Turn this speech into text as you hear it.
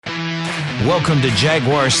Welcome to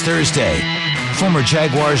Jaguars Thursday. Former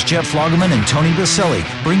Jaguars Jeff Lageman and Tony Baselli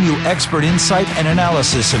bring you expert insight and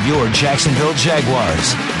analysis of your Jacksonville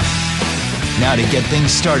Jaguars. Now to get things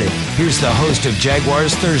started, here's the host of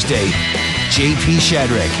Jaguars Thursday, JP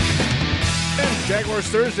Shadrick. And Jaguars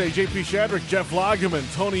Thursday, JP Shadrick, Jeff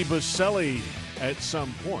Lageman, Tony Baselli at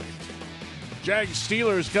some point. Jags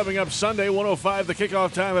Steelers coming up Sunday, 1:05, the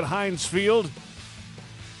kickoff time at Heinz Field.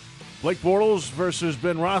 Blake Bortles versus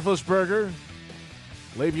Ben Roethlisberger.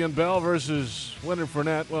 Le'Veon Bell versus Leonard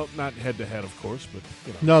Fournette. Well, not head-to-head, of course, but,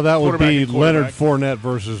 you know. No, that would be Leonard Fournette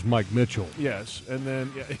versus Mike Mitchell. Yes, and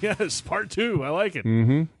then, yes, part two. I like it.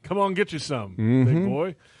 Mm-hmm. Come on, get you some, big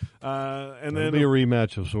boy. And then be a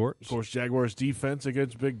rematch of sorts. Of course, Jaguars defense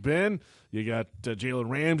against Big Ben. You got Jalen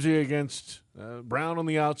Ramsey against Brown on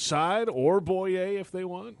the outside, or Boye if they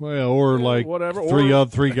want. Well, or like whatever.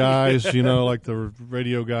 Three guys, you know, like the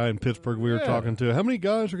radio guy in Pittsburgh we were talking to. How many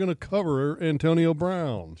guys are going to cover Antonio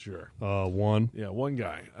Brown? Sure. One. Yeah, one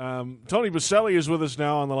guy. Tony Baselli is with us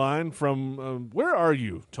now on the line from, where are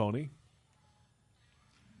you, Tony?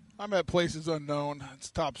 I'm at places unknown. It's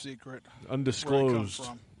top secret. Undisclosed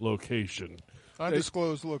location.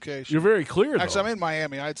 Undisclosed location. You're very clear, though. Actually, I'm in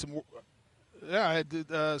Miami. I had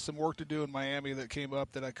some work to do in Miami that came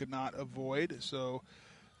up that I could not avoid. So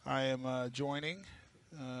I am joining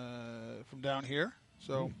from down here.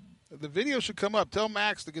 So the video should come up. Tell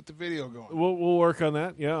Max to get the video going. We'll work on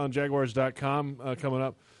that, on Jaguars.com coming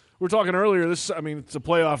up. We were talking earlier, it's a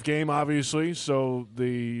playoff game, obviously, so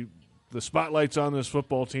the spotlight's on this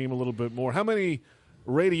football team a little bit more. How many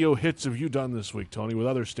radio hits have you done this week, Tony, with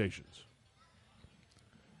other stations?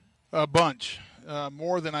 A bunch.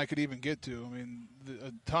 More than I could even get to. I mean,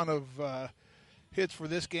 a ton of hits for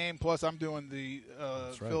this game, plus I'm doing the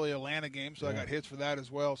Philly-Atlanta game, so I got hits for that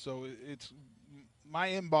as well. So it's my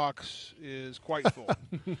inbox is quite full,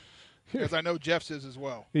 as I know Jeff's is as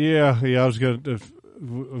well. Yeah, I was going to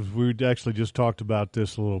 – we actually just talked about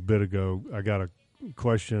this a little bit ago. I got a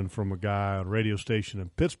question from a guy on a radio station in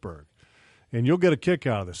Pittsburgh, and you'll get a kick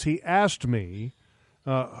out of this. He asked me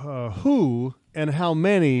who and how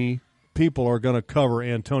many – people are going to cover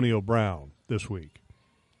Antonio Brown this week.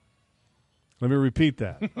 Let me repeat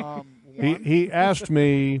that. He asked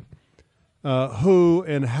me who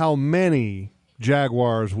and how many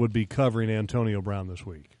Jaguars would be covering Antonio Brown this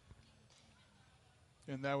week.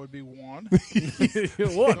 And that would be one.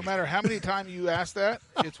 Look. No matter how many times you ask that,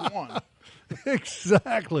 it's one.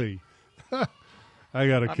 Exactly. I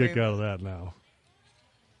got a kick out of that now.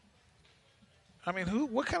 I mean,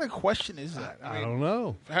 what kind of question is that? I don't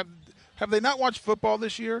know. Have they not watched football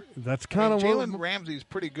this year? That's kind of Jalen Ramsey's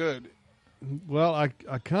pretty good. Well, I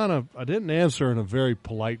didn't answer in a very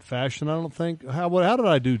polite fashion. I don't think. How did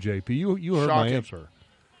I do, JP? You heard Shocking. my answer.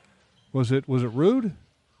 Was it rude?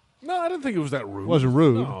 No, I didn't think it was that rude. It wasn't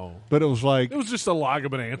rude. No. But it was like it was just a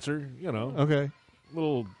Lageman answer, Okay.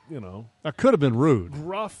 Little, That could have been rude.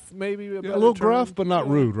 gruff, maybe a little gruff, but not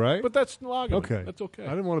rude, right? But that's Lageman. Okay. That's okay. I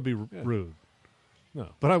didn't want to be rude. No.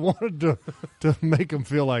 But I wanted to make him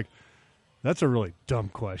feel like that's a really dumb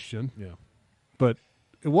question. Yeah. But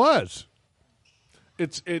it was.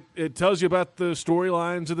 It tells you about the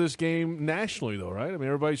storylines of this game nationally, though, right? I mean,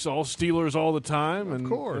 everybody's all Steelers all the time, Of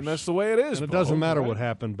course. and that's the way it is. And it doesn't matter right? what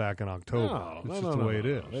happened back in October. It's just the way it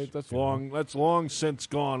is. That's long. That's long since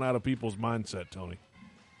gone out of people's mindset, Tony.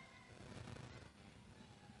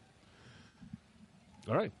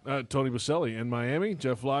 All right, Tony Baselli in Miami,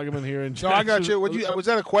 Jeff Lageman here in Jacksonville. No, I got you. Was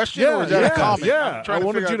that a question or was that a comment? Yeah, I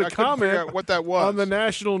wanted you to comment what that was on the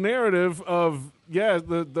national narrative of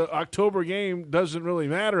the October game doesn't really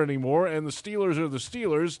matter anymore, and the Steelers are the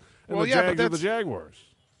Steelers, and the Jags are the Jaguars.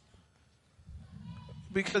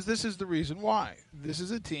 Because this is the reason why. This is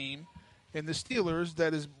a team in the Steelers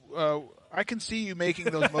that is I can see you making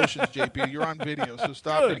those motions, JP. You're on video, so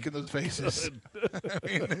stop making those faces. I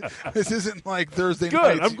mean, this isn't like Thursday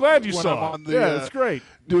night. I'm glad you saw it. It's great.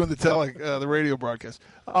 Doing the radio broadcast.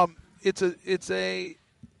 It's a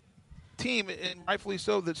team, and rightfully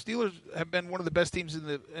so, that Steelers have been one of the best teams in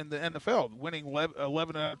the NFL, winning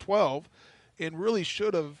 11 out of 12, and really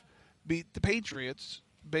should have beat the Patriots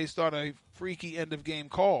based on a freaky end-of-game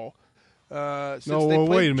call. Wait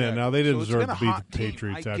a minute. Now, they didn't deserve to beat the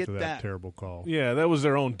Patriots after that terrible call. Yeah, that was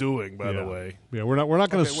their own doing, by the way. Yeah, we're not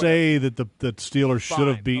going to say that the Steelers should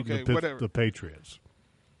have beaten the Patriots.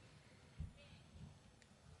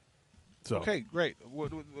 So. Okay, great.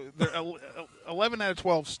 They're 11 out of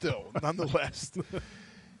 12 still, nonetheless.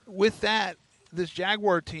 With that, this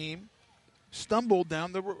Jaguar team stumbled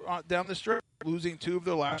down the stretch, losing 2 of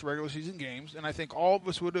their last regular season games, and I think all of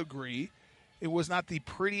us would agree it was not the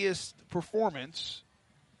prettiest performance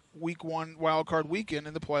Week 1 wild card weekend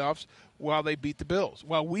in the playoffs while they beat the Bills.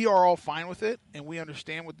 While we are all fine with it and we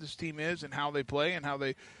understand what this team is and how they play and how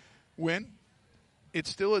they win, it's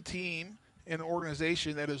still a team, an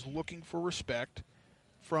organization that is looking for respect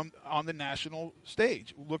from on the national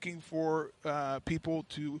stage, looking for people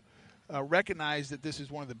to recognize that this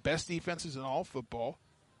is one of the best defenses in all football,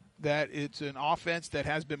 that it's an offense that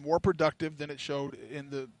has been more productive than it showed in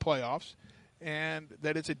the playoffs, and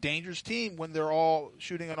that it's a dangerous team when they're all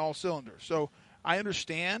shooting on all cylinders. So I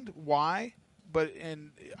understand why,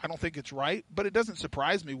 and I don't think it's right, but it doesn't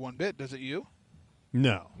surprise me one bit, does it you?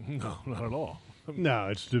 No, not at all. No,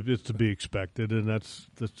 it's to be expected, and that's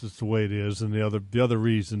just the way it is. And the other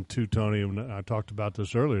reason too, Tony, and I talked about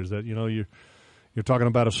this earlier, is that you're talking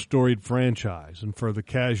about a storied franchise, and for the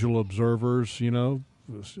casual observers,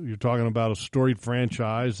 you're talking about a storied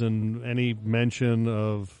franchise, and any mention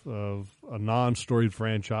of a non-storied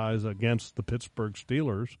franchise against the Pittsburgh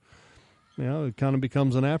Steelers, it kind of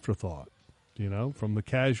becomes an afterthought, from the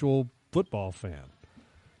casual football fan.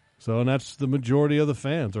 So, and that's the majority of the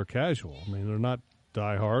fans are casual. I mean, they're not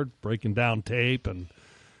diehard, breaking down tape and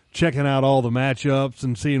checking out all the matchups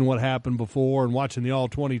and seeing what happened before and watching the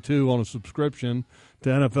All-22 on a subscription to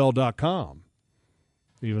NFL.com,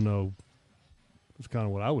 even though it's kind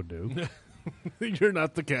of what I would do. You're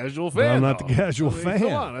not the casual fan. I'm not the casual fan.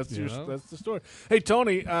 Come on, that's the story. Hey,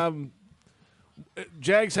 Tony,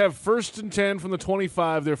 Jags have 1st and 10 from the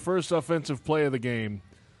 25, their first offensive play of the game.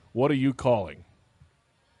 What are you calling?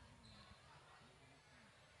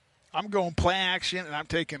 I'm going play action, and I'm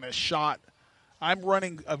taking a shot. I'm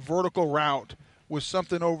running a vertical route with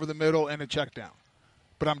something over the middle and a check down.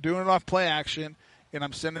 But I'm doing it off play action, and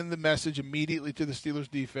I'm sending the message immediately to the Steelers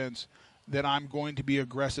defense that I'm going to be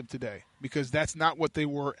aggressive today, because that's not what they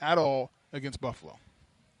were at all against Buffalo.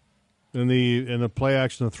 And the play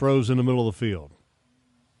action, the throws in the middle of the field.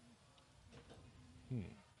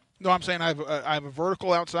 No, I'm saying I have a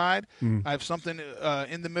vertical outside, I have something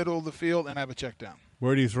in the middle of the field, and I have a check down.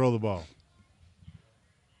 Where do you throw the ball?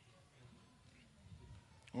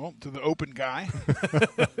 Well, to the open guy.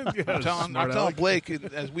 I'm telling Blake,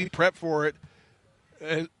 as we prep for it,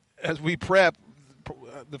 the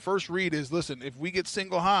first read is, listen, if we get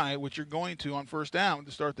single high, which you're going to on first down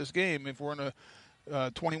to start this game, if we're in a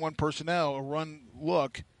 21 personnel, a run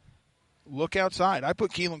look outside. I put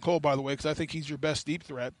Keelan Cole, by the way, because I think he's your best deep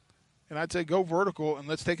threat. And I'd say go vertical and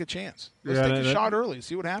let's take a chance. Let's take a shot early,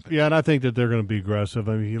 see what happens. Yeah, and I think that they're going to be aggressive.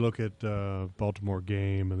 I mean, you look at Baltimore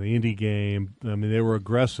game and the Indy game. I mean, they were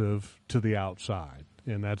aggressive to the outside,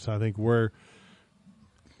 and that's, I think,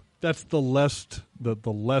 that's the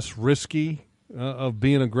less risky of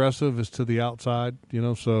being aggressive is to the outside.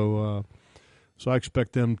 So I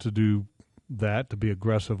expect them to do that, to be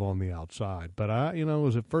aggressive on the outside. But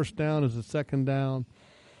is it first down? Is it second down?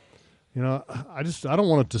 I don't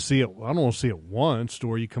want to see it. I don't want to see it once to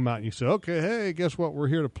where you come out and you say, okay, hey, guess what? We're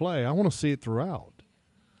here to play. I want to see it throughout.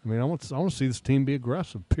 I mean, I want to see this team be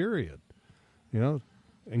aggressive, period. And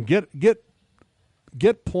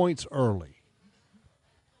get points early.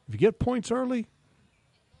 If you get points early,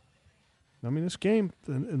 I mean, this game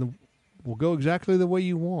will go exactly the way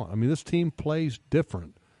you want. I mean, this team plays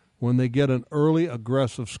different when they get an early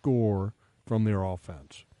aggressive score from their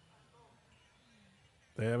offense.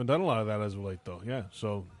 They haven't done a lot of that as of late, though. Yeah,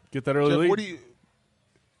 so get that early lead. What do you?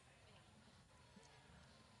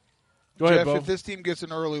 Go ahead, Jeff, Bo. if this team gets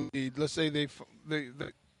an early lead, let's say if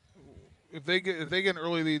they get an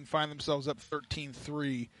early lead and find themselves up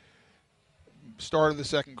 13-3, start of the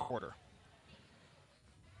second quarter,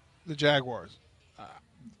 the Jaguars.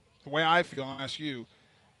 The way I feel, I'll ask you,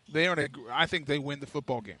 I think they win the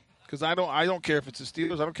football game. Because I don't care if it's the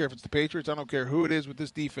Steelers, I don't care if it's the Patriots, I don't care who it is with this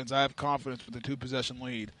defense. I have confidence with the 2-possession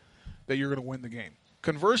lead that you're going to win the game.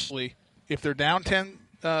 Conversely, if they're down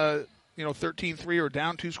 13-3 or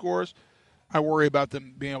down 2 scores, I worry about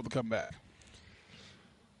them being able to come back.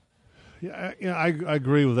 Yeah, I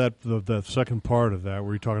agree with that. The second part of that,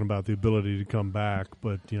 where you're talking about the ability to come back,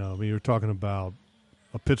 but you're talking about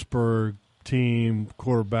a Pittsburgh team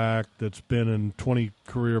quarterback that's been in 20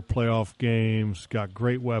 career playoff games, got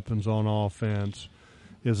great weapons on offense.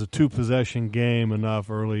 Is a 2-possession game enough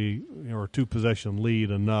early, or a 2-possession lead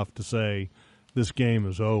enough to say this game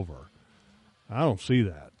is over? I don't see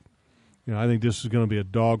that. I think this is going to be a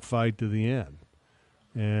dogfight to the end,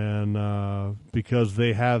 and because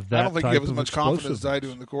they have that. I don't think type you have as of much confidence as I do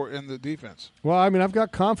in the defense. Well, I mean, I've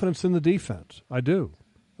got confidence in the defense. I do.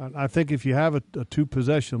 I think if you have a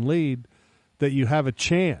 2-possession lead, that you have a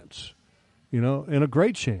chance, and a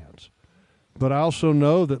great chance. But I also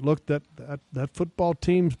know that, look, that football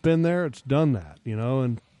team's been there. It's done that,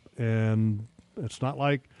 and it's not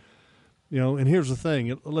like And here's the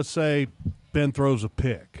thing. Let's say Ben throws a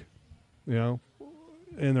pick, and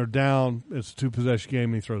they're down. It's a two-possession game,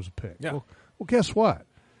 and he throws a pick. Yeah. Well, guess what?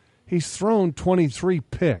 He's thrown 23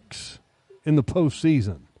 picks in the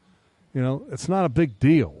postseason. It's not a big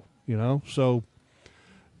deal, So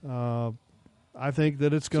I think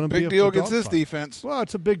that it's going to be a big deal against this defense. Well,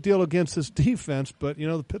 it's a big deal against this defense, but,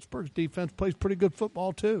 the Pittsburgh's defense plays pretty good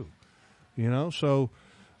football too, So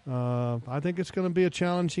I think it's going to be a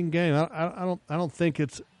challenging game. I don't think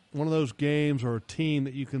it's one of those games or a team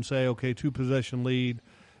that you can say, okay, two-possession lead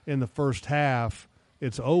in the first half,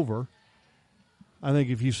 it's over. I think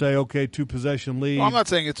if you say, okay, two-possession lead. Well, I'm not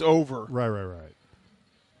saying it's over. Right.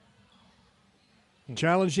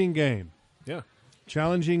 Challenging game. Yeah.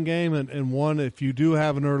 Challenging game, and one, if you do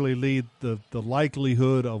have an early lead, the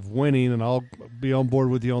likelihood of winning, and I'll be on board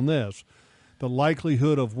with you on this, the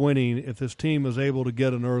likelihood of winning if this team is able to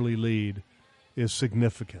get an early lead is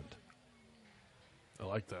significant. I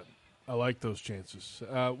like that. I like those chances.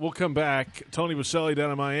 We'll come back. Tony Boselli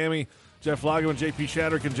down in Miami, Jeff Lageman, J.P.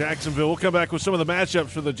 Shadrick in Jacksonville. We'll come back with some of the matchups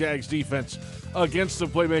for the Jags defense against the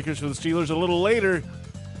playmakers for the Steelers. A little later,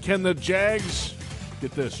 can the Jags,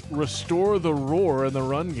 get this, restore the roar in the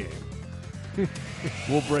run game?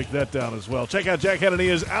 We'll break that down as well. Check out Jack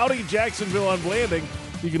Hanania's Audi Jacksonville on Blanding.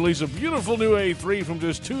 You can lease a beautiful new A3 from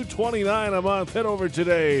just $229 a month. Head over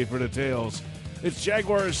today for details. It's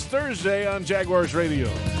Jaguars Thursday on Jaguars Radio.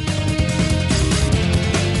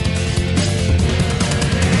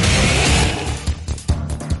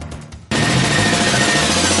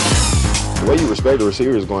 The way you respect the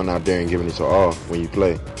receiver is going out there and giving it your all when you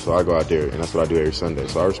play. So I go out there, and that's what I do every Sunday.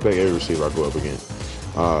 So I respect every receiver I go up against.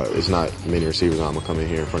 It's not many receivers I'm going to come in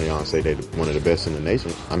here in front of y'all and say they're one of the best in the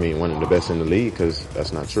nation. I mean, one of the best in the league, because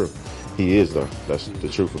that's not true. He is, though. That's the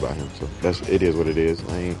truth about him. So it is what it is.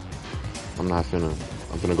 I'm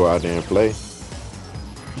finna go out there and play.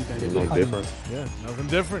 Nothing different. Yeah, nothing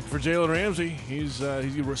different for Jalen Ramsey.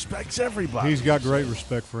 He respects everybody. He's got great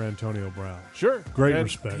respect for Antonio Brown. Sure. Great and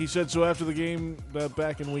respect. He said so after the game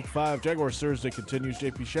back in Week 5. Jaguars Thursday continues.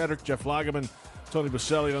 J.P. Shadrick, Jeff Lageman, Tony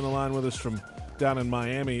Boselli on the line with us from down in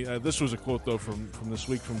Miami. This was a quote, though, from this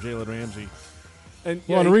week from Jalen Ramsey. And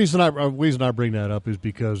the reason I bring that up is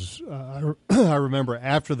because I remember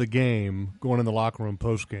after the game, going in the locker room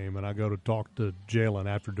post game, and I go to talk to Jalen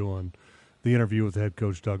after doing the interview with head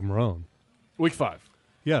coach Doug Marrone. Week 5.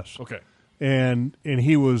 Yes. Okay. And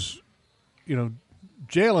he was,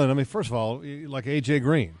 Jalen. I mean, first of all, like AJ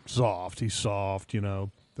Green, soft. He's soft.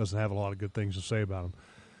 Doesn't have a lot of good things to say about him.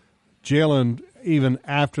 Jalen, even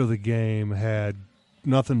after the game, had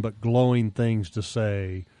nothing but glowing things to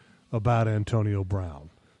say about Antonio Brown.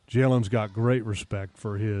 Jalen's got great respect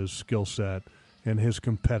for his skill set and his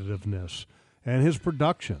competitiveness and his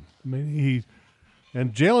production. I mean,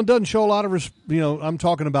 and Jalen doesn't show a lot of, I'm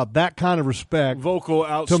talking about that kind of respect. Vocal,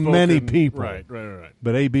 outspoken. To many people. Right.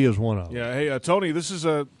 But AB is one of them. Yeah. Hey, Tony, this is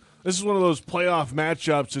one of those playoff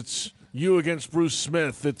matchups. It's you against Bruce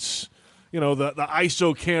Smith. It's, the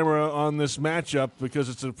ISO camera on this matchup because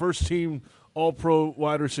it's a first-team All-Pro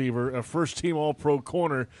wide receiver, a first-team All-Pro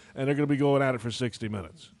corner, and they're going to be going at it for 60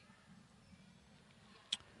 minutes.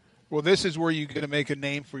 Well, this is where you're going to make a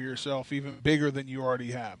name for yourself even bigger than you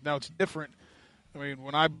already have. Now, it's different. I mean,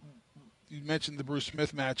 you mentioned the Bruce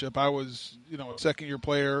Smith matchup, I was, a second-year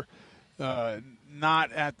player,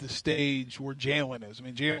 not at the stage where Jalen is. I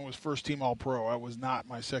mean, Jalen was first-team All-Pro. I was not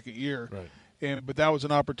my second year. Right. But that was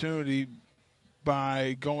an opportunity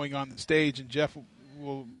by going on the stage, and Jeff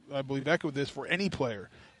will, I believe, echo this for any player.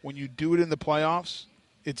 When you do it in the playoffs,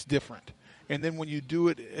 it's different. And then when you do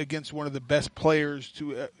it against one of the best players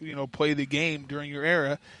to play the game during your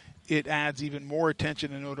era, it adds even more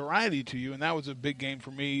attention and notoriety to you. And that was a big game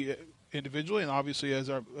for me individually and obviously as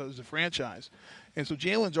a franchise. And so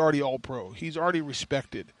Jalen's already All-Pro. He's already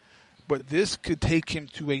respected. But this could take him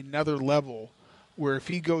to another level where if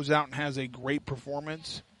he goes out and has a great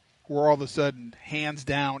performance, where all of a sudden, hands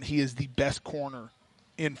down, he is the best corner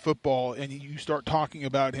in football, and you start talking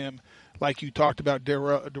about him like you talked about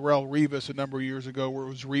Darrelle Revis a number of years ago, where it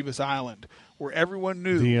was Revis Island, where everyone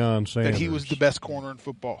knew that he was the best corner in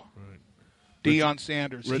football. Right. Deion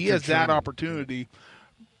Sanders. He has that opportunity.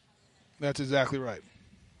 That's exactly right.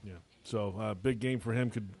 Yeah. So big game for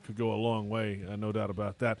him could go a long way, no doubt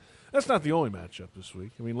about that. That's not the only matchup this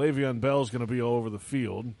week. I mean, Le'Veon Bell's going to be all over the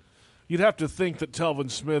field. You'd have to think that Telvin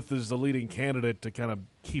Smith is the leading candidate to kind of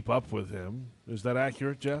keep up with him. Is that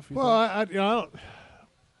accurate, Jeff? Well, I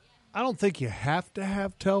don't think you have to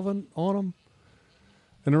have Telvin on him.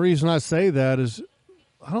 And the reason I say that is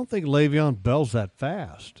I don't think Le'Veon Bell's that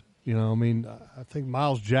fast. I think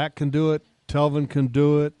Miles Jack can do it. Telvin can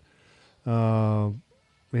do it.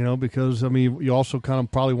 Because, you also kind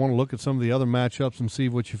of probably want to look at some of the other matchups and see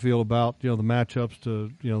what you feel about, the matchups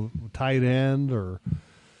to, tight end or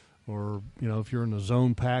if you're in the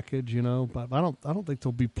zone package, But I don't think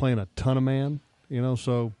they'll be playing a ton of man,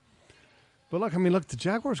 so. But, look, the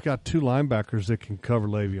Jaguars got two linebackers that can cover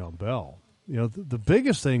Le'Veon Bell. The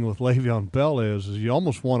biggest thing with Le'Veon Bell is you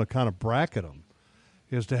almost want to kind of bracket him,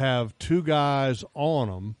 is to have two guys on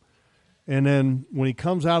him, and then when he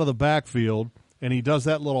comes out of the backfield and he does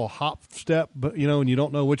that little hop step, but and you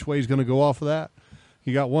don't know which way he's going to go off of that,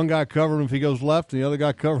 you got one guy covering him if he goes left and the other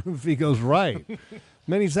guy covering him if he goes right.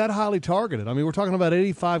 Man, he's that highly targeted. We're talking about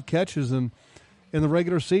 85 catches in the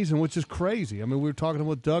regular season, which is crazy. We were talking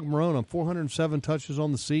with Doug Marrone on 407 touches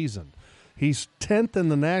on the season. He's 10th in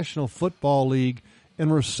the National Football League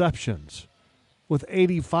in receptions with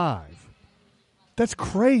 85. That's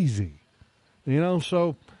crazy.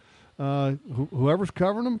 So whoever's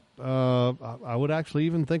covering him, I would actually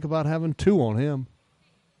even think about having two on him.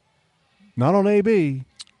 Not on AB.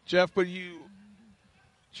 Jeff, when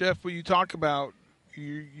you talk about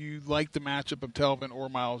you like the matchup of Telvin or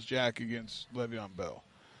Miles Jack against Le'Veon Bell.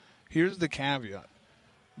 Here's the caveat.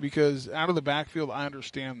 Because out of the backfield, I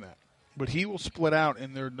understand that. But he will split out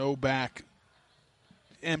in their no-back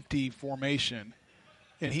empty formation.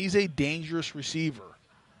 And he's a dangerous receiver.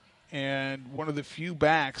 And one of the few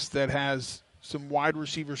backs that has some wide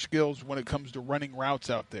receiver skills when it comes to running routes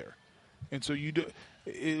out there. And so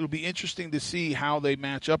it'll be interesting to see how they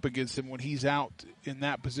match up against him when he's out in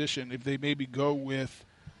that position, if they maybe go with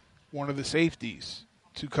one of the safeties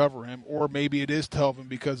to cover him, or maybe it is Telvin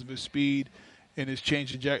because of his speed and his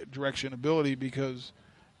change of direction ability, because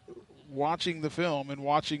watching the film and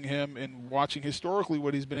watching him and watching historically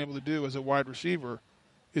what he's been able to do as a wide receiver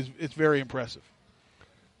it's very impressive.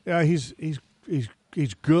 Yeah, he's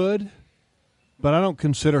good, but I don't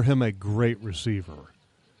consider him a great receiver.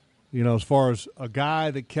 As far as a guy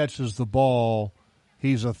that catches the ball,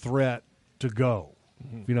 he's a threat to go.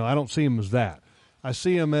 Mm-hmm. I don't see him as that. I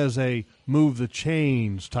see him as a move the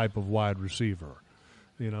chains type of wide receiver.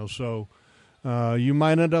 So you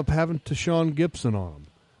might end up having Tashawn Gibson on him.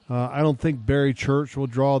 I don't think Barry Church will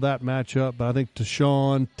draw that matchup, but I think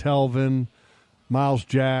Tashawn, Telvin, Miles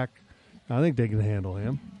Jack, I think they can handle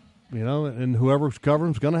him. And whoever's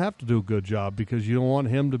covering is going to have to do a good job, because you don't want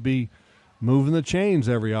him to be moving the chains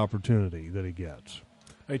every opportunity that he gets.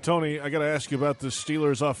 Hey, Tony, I got to ask you about the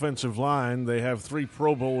Steelers' offensive line. They have three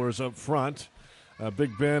Pro Bowlers up front.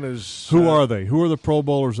 Big Ben is... Who are they? Who are the Pro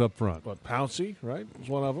Bowlers up front? Pouncey, right, is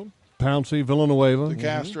one of them. Pouncey, Villanueva.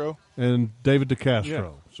 DeCastro. And David DeCastro. Yeah,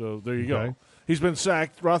 so there you go. He's been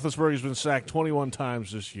sacked. Roethlisberger's been sacked 21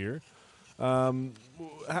 times this year.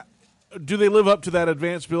 Do they live up to that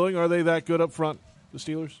advanced billing? Are they that good up front, the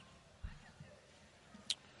Steelers?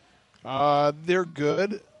 They're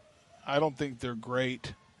good. I don't think they're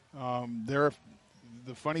great. The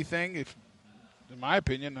funny thing, in my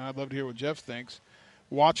opinion, and I'd love to hear what Jeff thinks,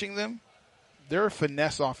 watching them, they're a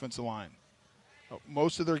finesse offensive line.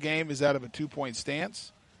 Most of their game is out of a 2-point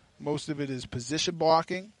stance. Most of it is position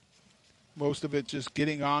blocking. Most of it just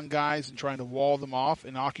getting on guys and trying to wall them off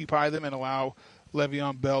and occupy them and allow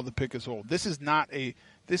Le'Veon Bell to pick his hole. This is not the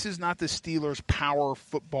Steelers' power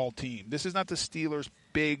football team. This is not the Steelers'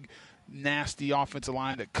 big, nasty offensive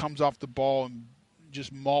line that comes off the ball and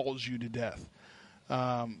just mauls you to death.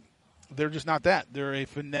 They're just not that. They're a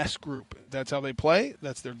finesse group. That's how they play.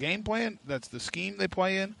 That's their game plan. That's the scheme they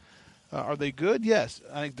play in. Are they good? Yes.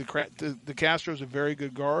 I think DeCastro is a very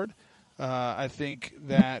good guard. I think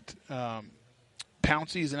that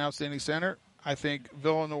Pouncey is an outstanding center. I think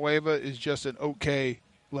Villanueva is just an okay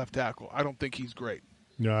left tackle. I don't think he's great.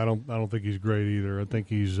 No, I don't think he's great either. I think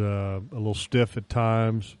he's a little stiff at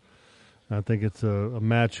times. I think it's a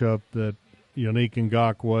matchup that Yannick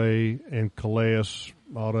Ngakoue and Calais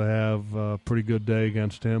ought to have a pretty good day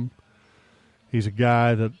against him. He's a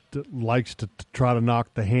guy that likes to try to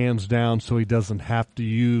knock the hands down so he doesn't have to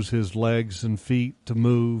use his legs and feet to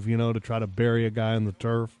move, to try to bury a guy in the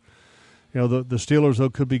turf. The Steelers, though,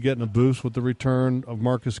 could be getting a boost with the return of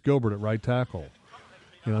Marcus Gilbert at right tackle.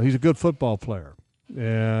 He's a good football player,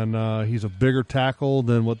 and he's a bigger tackle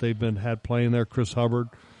than what they've had playing there. Chris Hubbard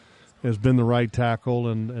has been the right tackle,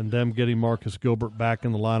 and them getting Marcus Gilbert back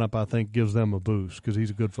in the lineup, I think, gives them a boost because he's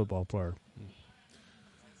a good football player.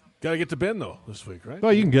 Got to get to Ben, though, this week, right?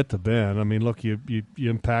 Well, you can get to Ben. Look, you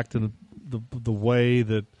impacted the way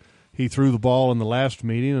that he threw the ball in the last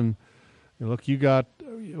meeting. And look, you got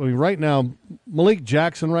right now, Malik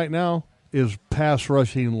Jackson right now is pass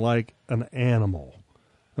rushing like an animal.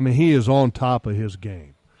 He is on top of his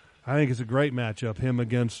game. I think it's a great matchup, him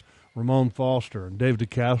against Ramon Foster and Dave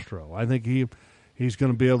DeCastro. I think he's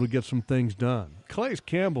going to be able to get some things done. Calais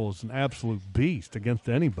Campbell is an absolute beast against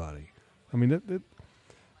anybody. I mean,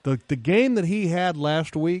 the game that he had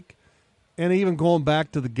last week, and even going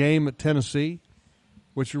back to the game at Tennessee,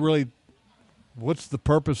 which really, what's the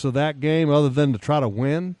purpose of that game other than to try to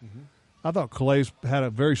win? Mm-hmm. I thought Calais had a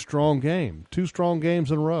very strong game, 2 strong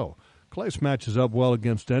games in a row. Calais matches up well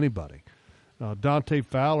against anybody. Dante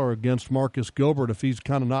Fowler against Marcus Gilbert, if he's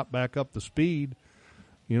kind of not back up the speed,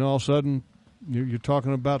 all of a sudden you're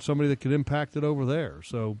talking about somebody that could impact it over there.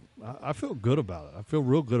 So I feel good about it. I feel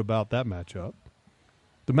real good about that matchup.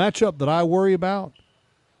 The matchup that I worry about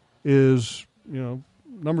is,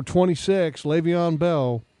 number 26, Le'Veon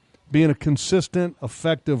Bell, being a consistent,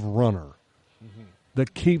 effective runner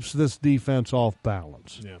that keeps this defense off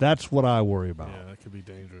balance. Yeah. That's what I worry about. Yeah, that could be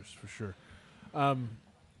dangerous for sure. How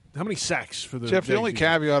many sacks for the Jeff, the only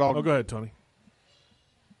caveat go ahead, Tony.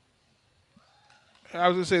 I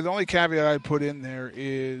was going to say the only caveat I'd put in there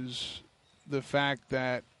is the fact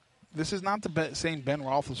that this is not the same Ben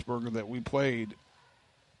Roethlisberger that we played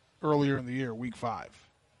earlier in the year, Week 5.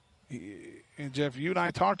 And, Jeff, you and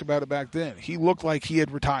I talked about it back then. He looked like he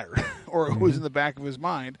had retired or it was in the back of his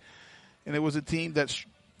mind. And it was a team that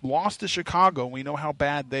lost to Chicago. We know how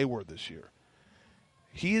bad they were this year.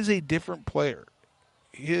 He is a different player.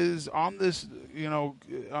 On this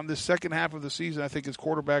second half of the season, I think his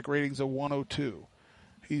quarterback rating's a 102.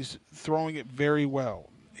 He's throwing it very well.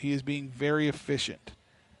 He is being very efficient.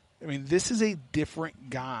 I mean, this is a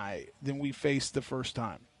different guy than we faced the first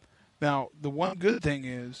time. Now, the one good thing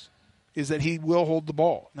is that he will hold the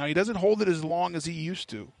ball. Now, he doesn't hold it as long as he used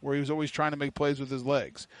to, where he was always trying to make plays with his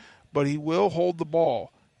legs. But he will hold the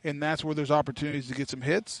ball, and that's where there's opportunities to get some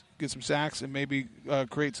hits, get some sacks, and maybe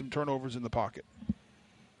create some turnovers in the pocket.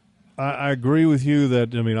 I agree with you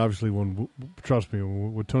that, obviously, trust me,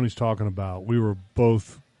 what Tony's talking about, we were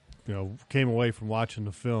both, came away from watching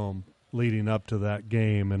the film leading up to that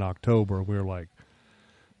game in October. We were like,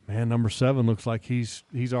 man, number 7 looks like he's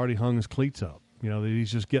already hung his cleats up. That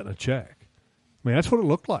he's just getting a check. That's what it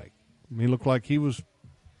looked like. It looked like he was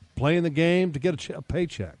playing the game to get a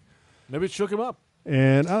paycheck. Maybe it shook him up.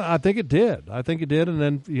 And I think it did. And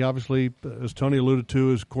then he obviously, as Tony alluded to,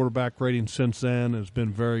 his quarterback rating since then has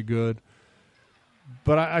been very good.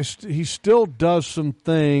 But he still does some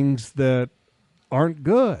things that aren't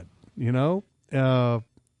good, And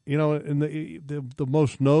the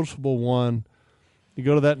most noticeable one, you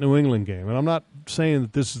go to that New England game. And I'm not saying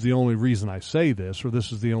that this is the only reason I say this or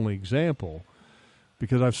this is the only example,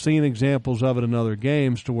 because I've seen examples of it in other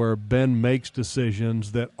games to where Ben makes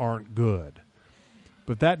decisions that aren't good.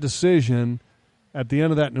 But that decision at the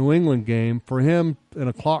end of that New England game, for him in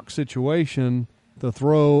a clock situation to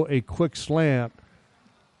throw a quick slant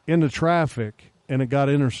into traffic and it got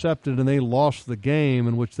intercepted and they lost the game,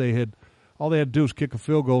 in which all they had to do was kick a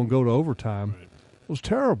field goal and go to overtime. Right. It was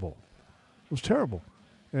terrible.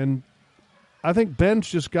 And I think Ben's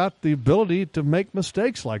just got the ability to make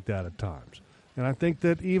mistakes like that at times. And I think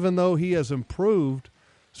that even though he has improved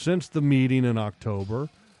since the meeting in October,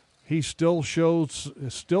 he still shows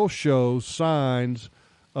signs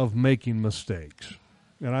of making mistakes.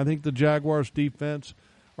 And I think the Jaguars' defense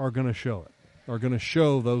are going to show it, are going to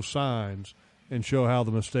show those signs and show how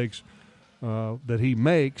the mistakes that he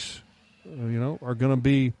makes, are going to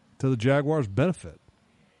be to the Jaguars' benefit.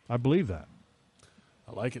 I believe that.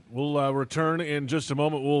 I like it. We'll return in just a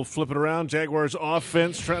moment. We'll flip it around. Jaguars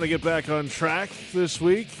offense trying to get back on track this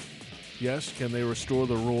week. Yes, can they restore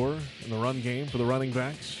the roar in the run game for the running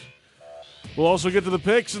backs? We'll also get to the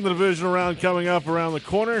picks in the divisional round coming up around the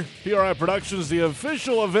corner. PRI Productions, the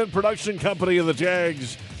official event production company of the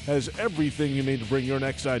Jags, has everything you need to bring your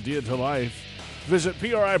next idea to life. Visit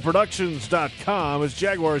PRIProductions.com. It's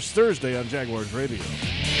Jaguars Thursday on Jaguars Radio.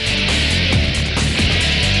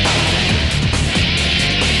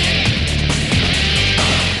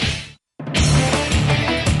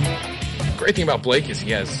 Great thing about Blake is he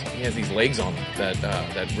has these legs on him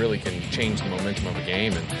that really can change the momentum of a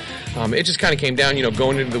game, and it just kind of came down,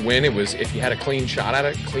 going into the win. It was, if you had a clean shot at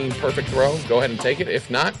it, clean, perfect throw, go ahead and take it. If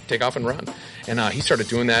not, take off and run. And he started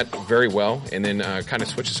doing that very well, and then kind of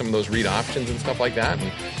switched to some of those read options and stuff like that,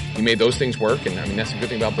 and he made those things work. And that's the good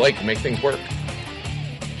thing about Blake, he makes things work.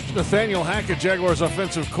 Nathaniel Hackett, Jaguars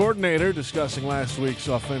offensive coordinator, discussing last week's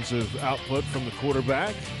offensive output from the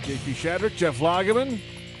quarterback. J.P. Shadrick, Jeff Lageman,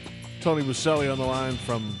 Tony Baselli on the line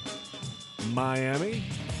from Miami.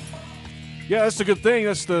 Yeah, that's the good thing.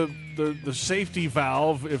 That's the safety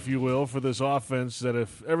valve, if you will, for this offense, that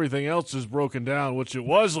if everything else is broken down, which it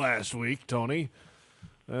was last week, Tony,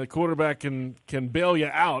 The quarterback can bail you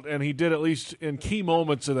out, and he did at least in key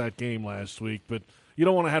moments of that game last week. But you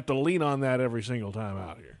don't want to have to lean on that every single time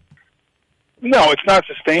out here. No, it's not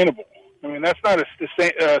sustainable. I mean, that's not a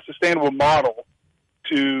sustainable model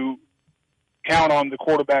to count on the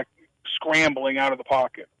quarterback scrambling out of the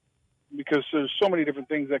pocket, because there's so many different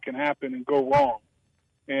things that can happen and go wrong.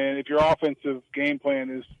 And if your offensive game plan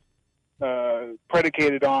is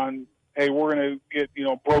predicated on, hey, we're going to get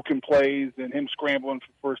broken plays and him scrambling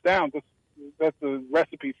for first downs, that's a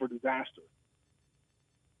recipe for disaster.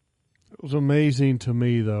 It was amazing to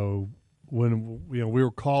me, though, when we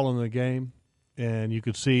were calling the game, and you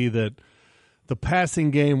could see that the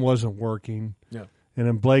passing game wasn't working. Yeah. And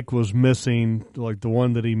then Blake was missing, like the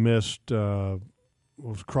one that he missed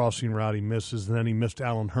was crossing route he misses, and then he missed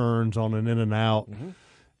Allen Hurns on an in and out. Mm-hmm.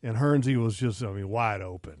 And Hurnsy was just, wide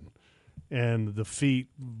open. And the feet,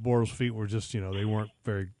 Bortles' feet were just, they weren't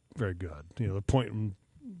very, very good. They're pointing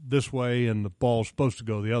this way, and the ball's supposed to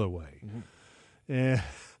go the other way. Mm-hmm.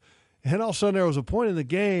 And all of a sudden there was a point in the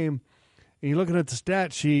game, and you're looking at the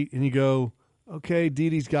stat sheet, and you go, okay,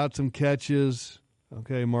 Didi's got some catches.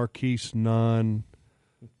 Okay, Marquise, none.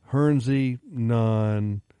 Hurnsy,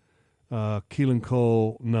 none. Keelan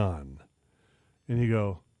Cole, none. And you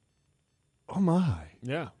go, oh, my.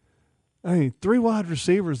 Yeah. I mean, 3 wide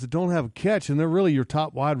receivers that don't have a catch, and they're really your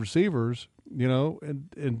top wide receivers,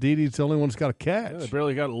 and Didi's the only one that's got a catch. Yeah, they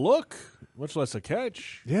barely got a look, much less a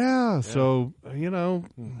catch. Yeah. So,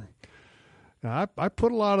 I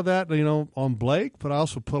put a lot of that, on Blake, but I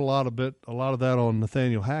also put a lot of that on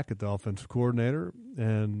Nathaniel Hackett, the offensive coordinator,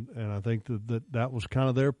 and I think that was kind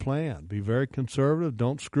of their plan. Be very conservative,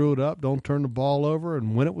 don't screw it up, don't turn the ball over,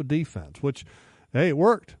 and win it with defense. Which, hey, it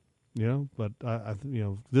worked, But I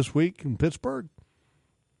this week in Pittsburgh,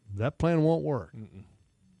 that plan won't work. Mm-mm.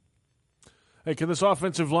 Hey, can this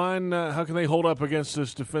offensive line? How can they hold up against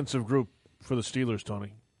this defensive group for the Steelers,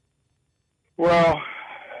 Tony? Well,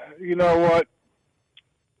 you know what?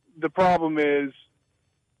 The problem is,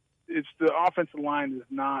 it's the offensive line does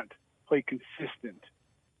not play consistent,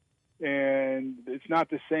 and it's not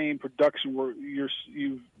the same production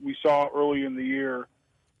we saw earlier in the year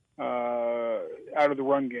out of the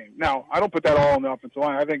run game. Now, I don't put that all on the offensive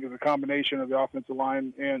line. I think it's a combination of the offensive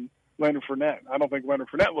line and Leonard Fournette. I don't think Leonard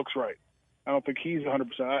Fournette looks right. I don't think he's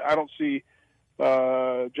 100%. I don't see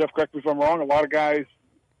Jeff, correct me if I'm wrong. A lot of guys.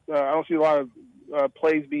 I don't see a lot of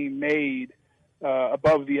plays being made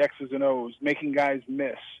above the X's and O's, making guys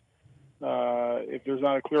miss. If there's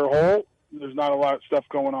not a clear hole, there's not a lot of stuff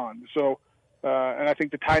going on. So, and I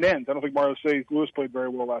think the tight ends. I don't think Marlon Lewis played very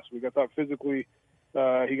well last week. I thought physically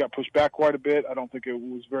he got pushed back quite a bit. I don't think it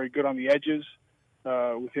was very good on the edges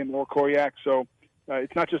with him or Koyak. So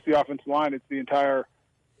it's not just the offensive line; it's the entire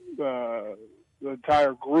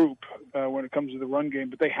group when it comes to the run game.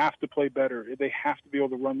 But they have to play better. They have to be able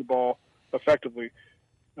to run the ball effectively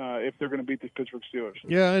if they're going to beat the Pittsburgh Steelers.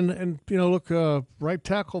 Yeah, and look, right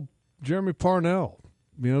tackle Jeremy Parnell,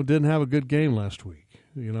 didn't have a good game last week.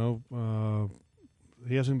 He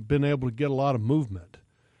hasn't been able to get a lot of movement.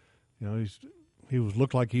 He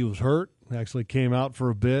looked like he was hurt. Actually came out for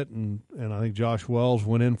a bit, and I think Josh Wells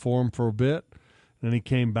went in for him for a bit. And then he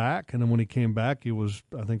came back, and then when he came back, he was,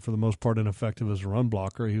 I think, for the most part, ineffective as a run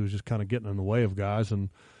blocker. He was just kind of getting in the way of guys, and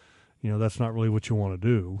that's not really what you want to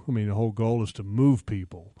do. I mean, the whole goal is to move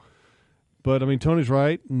people. But, I mean, Tony's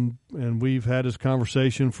right, and we've had this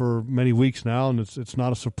conversation for many weeks now, and it's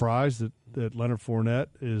not a surprise that Leonard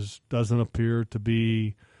Fournette doesn't appear to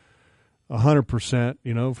be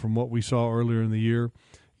 100%, from what we saw earlier in the year.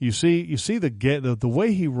 You see the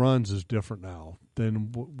way he runs is different now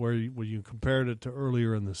than where you compared it to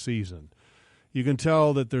earlier in the season. You can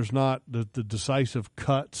tell that there's not the decisive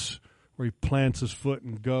cuts where he plants his foot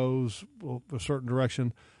and goes a certain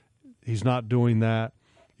direction. He's not doing that.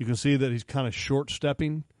 You can see that he's kind of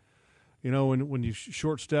short-stepping. When you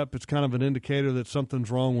short-step, it's kind of an indicator that something's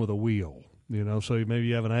wrong with a wheel. So maybe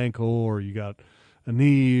you have an ankle or you got a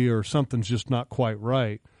knee or something's just not quite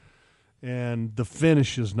right. And the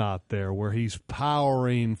finish is not there where he's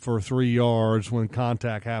powering for 3 yards when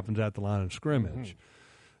contact happens at the line of scrimmage.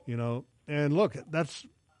 And look, and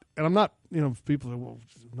I'm not, people say, well,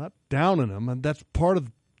 I'm not downing him. And that's part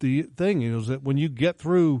of the thing is that when you get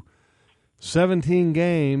through 17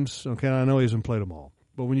 games, okay, I know he hasn't played them all,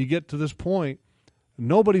 but when you get to this point,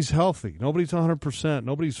 nobody's healthy. Nobody's 100%.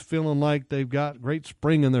 Nobody's feeling like they've got great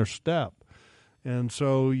spring in their step. And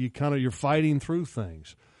so you're fighting through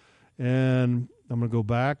things. And I'm going to go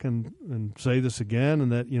back and say this again,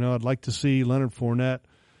 and that, I'd like to see Leonard Fournette,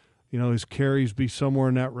 his carries be somewhere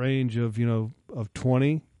in that range of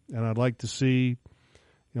 20. And I'd like to see,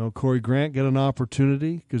 Corey Grant get an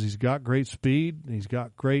opportunity because he's got great speed and he's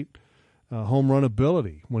got great home run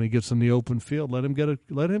ability when he gets in the open field. Let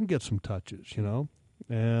him get some touches,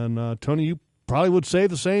 And Tony, you probably would say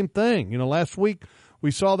the same thing. Last week we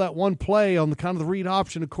saw that one play on the kind of the read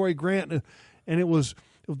option of Corey Grant, and it was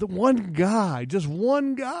the one guy, just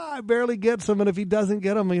one guy barely gets him, and if he doesn't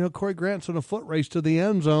get him, Corey Grant's in a foot race to the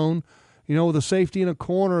end zone, with a safety in a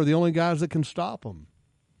corner, the only guys that can stop him.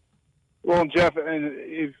 Well, Jeff,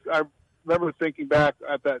 and I remember thinking back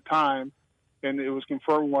at that time, and it was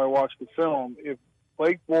confirmed when I watched the film, if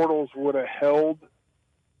Blake Bortles would have held,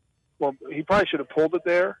 well, he probably should have pulled it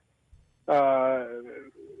there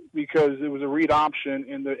because it was a read option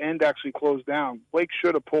and the end actually closed down. Blake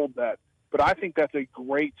should have pulled that. But I think that's a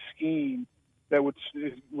great scheme that would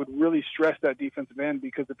really stress that defensive end,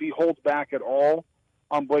 because if he holds back at all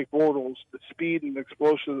on Blake Bortles, the speed and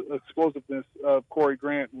explosiveness of Corey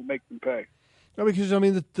Grant will make them pay. No, because,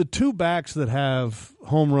 the two backs that have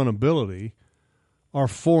home run ability are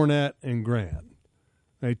Fournette and Grant.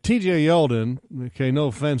 Hey, T.J. Yeldon, okay, no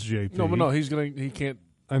offense, JP. No, he can't.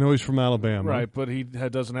 I know he's from Alabama. Right, but he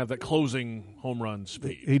doesn't have that closing home run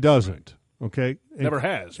speed. He doesn't, okay? Never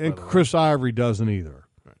has. And Chris Ivory doesn't either.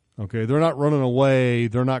 Right. Okay, they're not running away.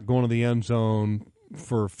 They're not going to the end zone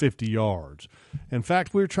for 50 yards. In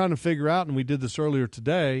fact, we were trying to figure out, and we did this earlier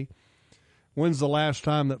today, when's the last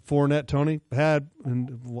time that Fournette, Tony, had,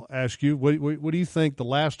 and we'll ask you, what do you think the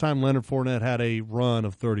last time Leonard Fournette had a run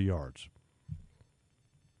of 30 yards?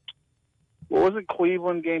 Well, wasn't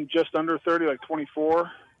Cleveland game just under 30, like 24?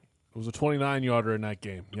 It was a 29-yarder in that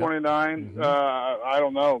game. 29? Yep. I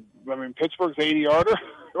don't know. Pittsburgh's 80-yarder.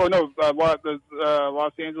 Or no, the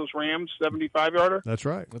Los Angeles Rams 75-yarder. That's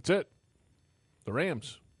right. That's it. The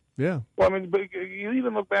Rams. Yeah. Well, but you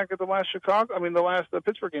even look back at the last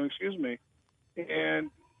Pittsburgh game, excuse me, and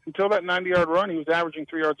until that 90-yard run, he was averaging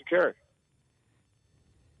 3 yards a carry.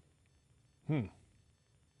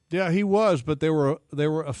 Yeah, he was, but they were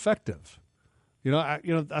effective.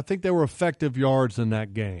 I think they were effective yards in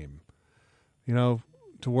that game. To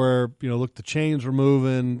where look, the chains were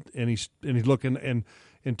moving, and he's looking,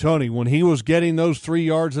 and Tony, when he was getting those 3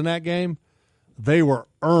 yards in that game, they were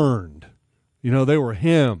earned. They were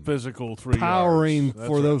him physical 3 yards powering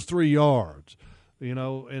for those 3 yards.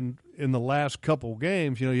 And in the last couple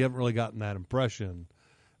games, you haven't really gotten that impression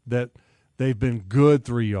that they've been good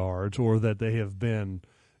 3 yards or that they have been,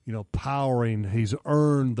 powering. He's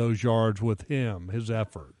earned those yards with him, his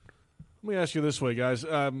effort. Let me ask you this way, guys.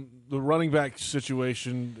 The running back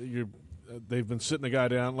situation, they've been sitting the guy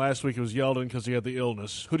down. Last week it was Yeldon because he had the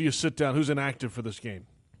illness. Who do you sit down? Who's inactive for this game?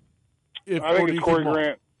 I think it's Corey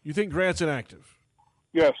Grant. You think Grant's inactive?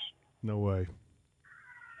 Yes. No way.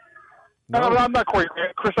 No, I'm not Corey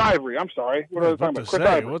Grant. Chris Ivory. I'm sorry. What was I talking about? Chris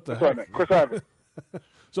Ivory. What the heck? Chris Ivory.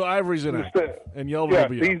 So Ivory's inactive, and Yeldon will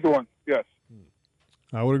be he's up. the one. Yes.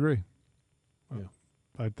 I would agree. Yeah.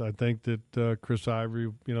 I think that Chris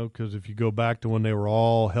Ivory, because if you go back to when they were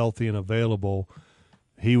all healthy and available,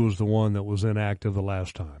 he was the one that was inactive the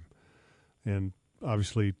last time. And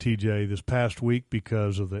obviously TJ this past week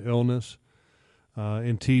because of the illness.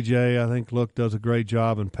 And TJ, I think, does a great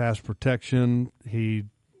job in pass protection. You're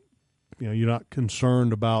not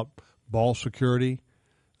concerned about ball security,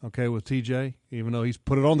 okay, with TJ, even though he's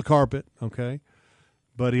put it on the carpet, okay.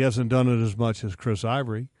 But he hasn't done it as much as Chris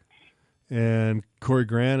Ivory. And Corey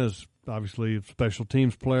Grant is obviously a special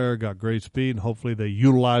teams player, got great speed, and hopefully they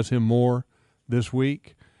utilize him more this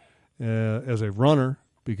week as a runner,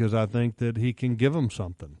 because I think that he can give them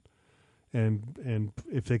something. And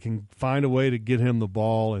if they can find a way to get him the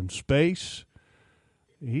ball in space,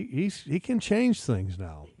 he can change things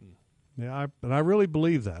now. Yeah, I really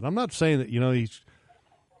believe that. I'm not saying that he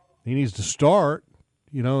needs to start,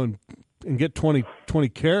 and get 20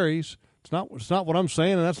 carries. It's not what I'm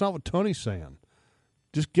saying, and that's not what Tony's saying.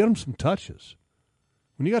 Just get him some touches.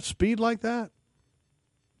 When you got speed like that,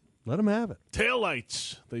 let him have it.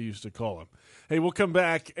 Taillights, they used to call him. Hey, we'll come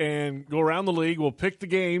back and go around the league. We'll pick the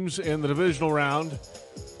games in the divisional round.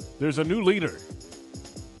 There's a new leader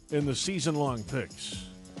in the season-long picks.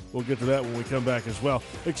 We'll get to that when we come back as well.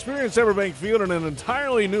 Experience Everbank Field in an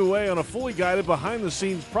entirely new way on a fully guided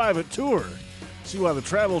behind-the-scenes private tour. See why the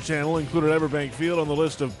Travel Channel included Everbank Field on the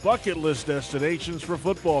list of bucket list destinations for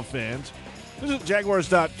football fans. Visit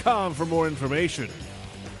Jaguars.com for more information.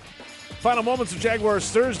 Final moments of Jaguars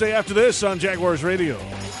Thursday after this on Jaguars Radio.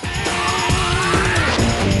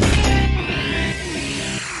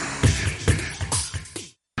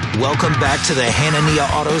 Welcome back to the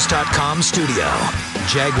HananiaAutos.com studio.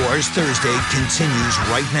 Jaguars Thursday continues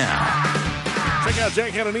right now. Check out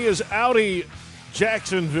Jack Hanania's Audi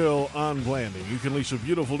Jacksonville on Blanding. You can lease a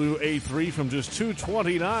beautiful new A3 from just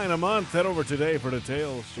 $229 a month. Head over today for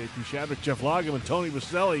details. JP Shadrick, Jeff Loggeman, Tony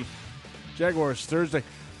Baselli. Jaguars Thursday.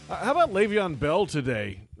 How about Le'Veon Bell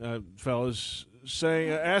today, fellas?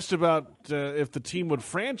 Asked about if the team would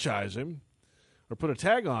franchise him or put a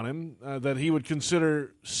tag on him, that he would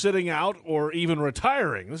consider sitting out or even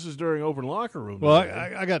retiring. This is during open locker room. Well,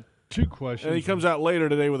 I got two questions. And he comes out later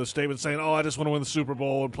today with a statement saying, I just want to win the Super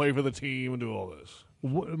Bowl and play for the team and do all this.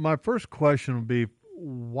 My first question would be,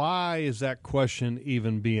 why is that question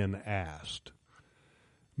even being asked?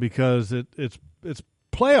 Because it's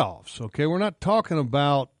playoffs, okay? We're not talking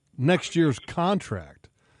about next year's contract.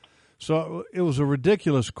 So it was a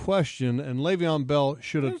ridiculous question, and Le'Veon Bell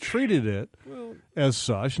should have treated it as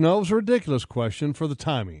such. No, it was a ridiculous question for the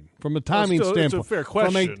timing. From a timing standpoint. It's a fair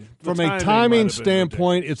question. From a timing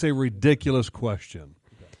standpoint, it's a ridiculous question.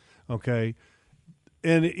 Okay?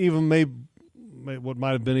 And even what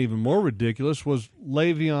might have been even more ridiculous was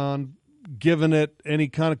Le'Veon giving it any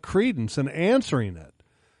kind of credence and answering it.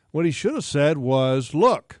 What he should have said was,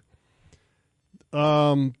 look,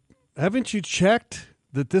 haven't you checked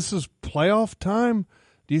that this is playoff time?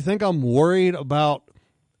 Do you think I'm worried about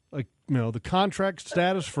the contract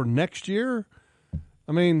status for next year?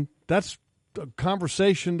 I mean, that's a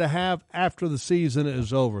conversation to have after the season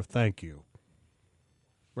is over. Thank you.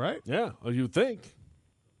 Right? Yeah, you would think.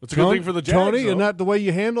 It's a good thing for the Jags, Tony, isn't that the way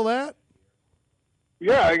you handle that?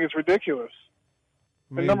 Yeah, I think it's ridiculous.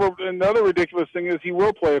 Another ridiculous thing is he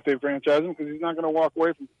will play if they franchise him because he's not going to walk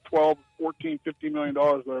away from $12, $14, $15 million,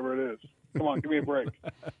 whatever it is. Come on, give me a break.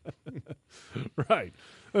 Right.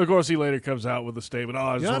 And of course, he later comes out with a statement.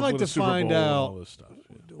 I'd like to find out all this stuff.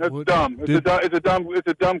 That's dumb. It's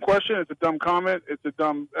a dumb question. It's a dumb comment. It's a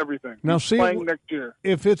dumb everything. Now, he's playing next year.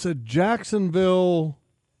 If it's a Jacksonville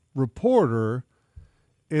reporter,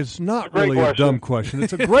 it's not really a dumb question.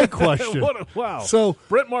 It's a great question. Wow. So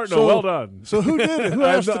Brett Martineau, well done. So who did it? Who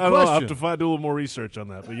asked the question? I don't know. I'll have to do a little more research on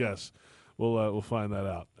that. But yes, we'll find that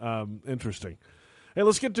out. Interesting. Hey,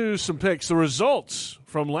 let's get to some picks. The results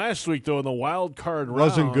from last week, though, in the wild card round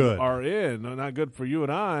wasn't good. Are in. Not good for you and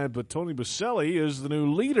I, but Tony Baselli is the new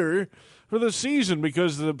leader for the season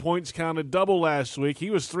because the points counted double last week. He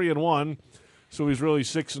was 3-1, so he's really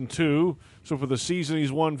 6-2. So for the season,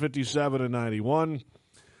 he's 157 and 91.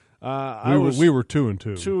 We were 2-2.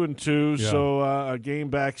 2-2, yeah. So a game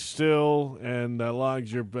back still, and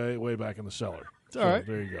Logs, you're way back in the cellar. All right.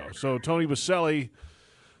 There you go. So Tony Baselli,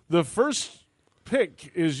 the first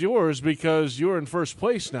pick is yours because you're in first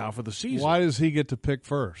place now for the season. Why does he get to pick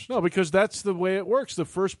first? No, because that's the way it works. The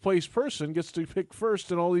first place person gets to pick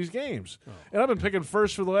first in all these games. Oh. And I've been picking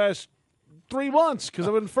first for the last 3 months because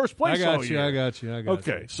I've been in first place all year. I got you.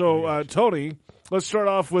 Okay, so Tony, let's start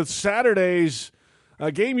off with Saturday's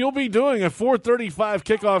game you'll be doing at 4:35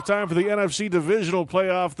 kickoff time for the NFC Divisional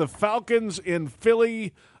Playoff. The Falcons in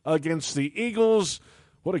Philly against the Eagles.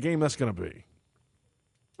 What a game that's going to be.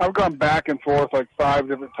 I've gone back and forth like 5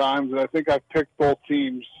 different times, and I think I've picked both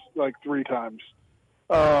teams like 3 times,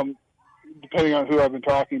 depending on who I've been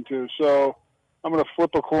talking to. So I'm going to flip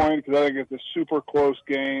a coin because I think it's a super close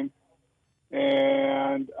game,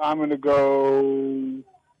 and I'm going to go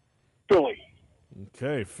Philly.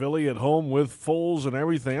 Okay, Philly at home with Foles and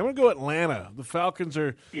everything. I'm going to go Atlanta. The Falcons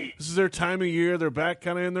this is their time of year. They're back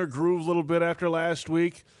kind of in their groove a little bit after last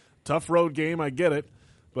week. Tough road game, I get it.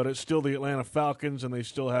 But it's still the Atlanta Falcons, and they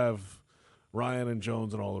still have Ryan and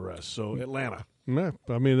Jones and all the rest. So Atlanta. Yeah,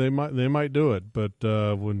 I mean they might do it, but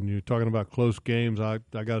when you're talking about close games, I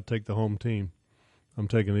got to take the home team. I'm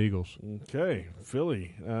taking the Eagles. Okay,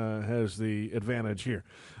 Philly has the advantage here.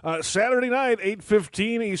 Saturday night,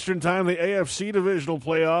 8:15 Eastern Time, the AFC Divisional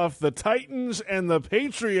Playoff. The Titans and the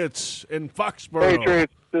Patriots in Foxborough.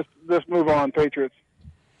 Patriots. Let's move on. Patriots.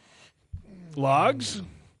 Logs.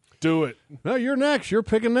 Do it. No, you're next. You're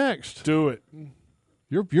picking next. Do it.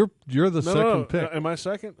 You're the second pick. Am I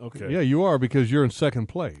second? Okay. Yeah, you are because you're in second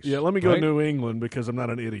place. Yeah, let me go New England because I'm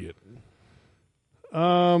not an idiot.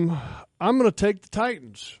 I'm going to take the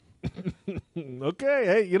Titans. Okay.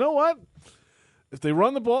 Hey, you know what? If they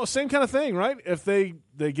run the ball, same kind of thing, right? If they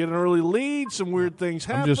get an early lead, some weird things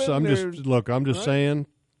happen. I'm just saying,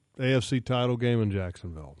 AFC title game in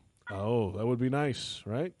Jacksonville. Oh, that would be nice,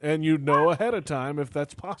 right? And you'd know ahead of time if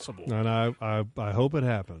that's possible. And I hope it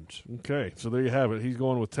happens. Okay, so there you have it. He's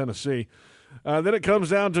going with Tennessee. Then it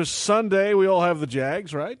comes down to Sunday. We all have the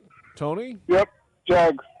Jags, right, Tony? Yep,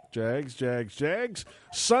 Jags. Jags.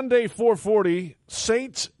 Sunday, 4:40,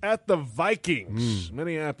 Saints at the Vikings,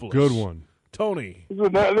 Minneapolis. Good one. Tony. This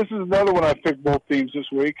is another one I picked both teams this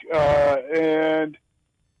week. And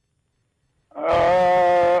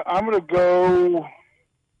I'm I'm going to go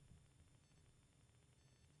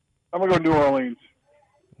New Orleans.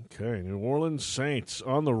 Okay, New Orleans Saints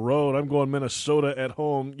on the road. I'm going Minnesota at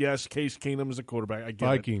home. Yes, Case Keenum is the quarterback. I get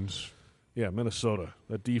Vikings. it. Yeah, Minnesota.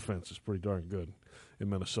 That defense is pretty darn good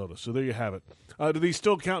in Minnesota. So there you have it. Do these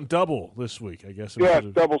still count double this week, I guess? Yeah,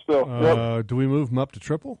 double still. Yep. Do we move them up to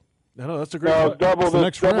triple? No, that's a great No, double the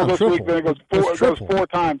next double round, this triple. week, then it goes 4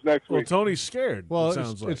 times next Well, week. Tony's scared, Well, it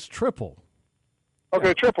sounds like. it's triple.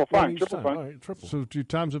 Okay, triple, One fine. each Triple, time. fine. All right, triple. So you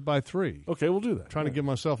times it by 3. Okay, we'll do that. Trying to give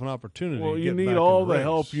myself an opportunity. Well, to you get need back all in the the race.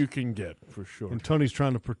 help you can get, for sure. And Tony's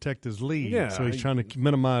trying to protect his lead, Yeah, so he's trying to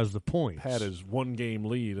minimize the points. Had his one-game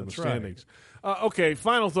lead in That's the right. standings. Okay,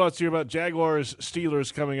 final thoughts here about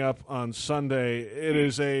Jaguars-Steelers coming up on Sunday. It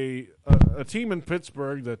is a team in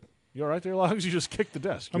Pittsburgh that – you all right there, Logs? You just kicked the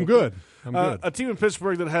desk. I'm good. I'm good. A team in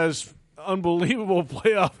Pittsburgh that has unbelievable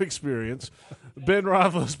playoff experience. Ben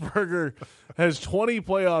Roethlisberger has 20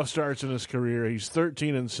 playoff starts in his career. He's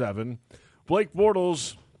 13-7. Blake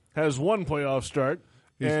Bortles has 1 playoff start,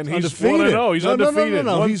 and he's undefeated. 1-0. He's undefeated.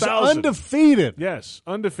 No. He's 1,000. undefeated. Yes,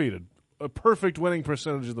 undefeated. A perfect winning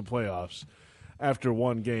percentage of the playoffs after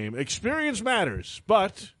one game. Experience matters,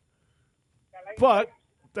 but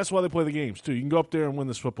that's why they play the games, too. You can go up there and win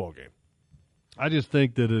this football game. I just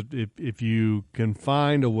think that if you can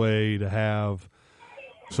find a way to have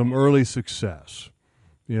some early success,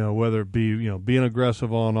 whether it be being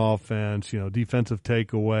aggressive on offense, defensive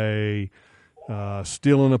takeaway,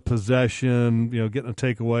 stealing a possession, getting a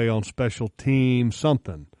takeaway on special teams,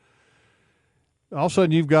 something. All of a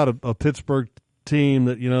sudden, you've got a Pittsburgh team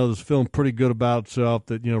that is feeling pretty good about itself.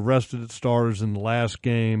 That rested its starters in the last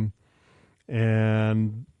game,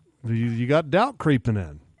 and you got doubt creeping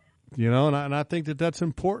in. And I think that's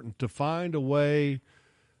important to find a way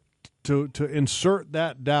to insert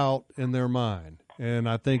that doubt in their mind. And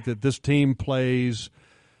I think that this team plays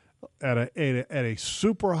at a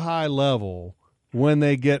super high level when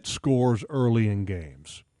they get scores early in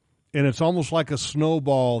games. And it's almost like a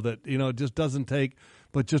snowball that, it just doesn't take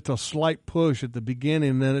but just a slight push at the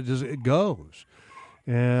beginning, and then it goes.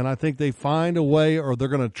 And I think they find a way, or they're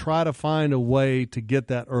going to try to find a way to get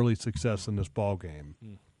that early success in this ball game.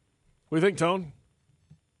 What do you think, Tone?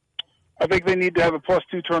 I think they need to have a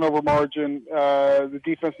 +2 turnover margin. The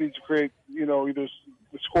defense needs to create, either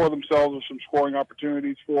score themselves or some scoring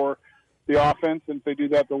opportunities for the offense. And if they do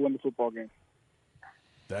that, they'll win the football game.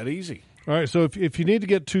 That easy. All right, so if you need to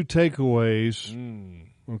get 2 takeaways,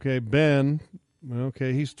 okay, Ben,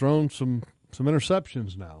 he's thrown some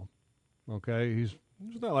interceptions now. Okay,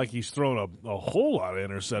 It's not like he's thrown a whole lot of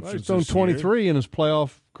interceptions. He's thrown this 23 in his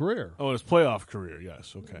playoff career. Oh, in his playoff career,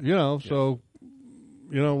 yes. Okay. So,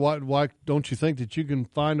 why don't you think that you can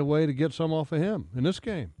find a way to get some off of him in this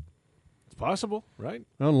game? It's possible, right?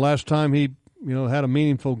 The last time he, had a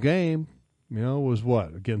meaningful game, was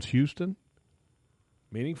what, against Houston?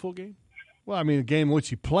 Meaningful game? Well, I mean, a game in which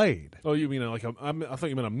he played. Oh, you mean I thought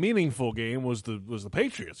you meant a meaningful game was the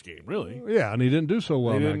Patriots game, really? Yeah, and he didn't do so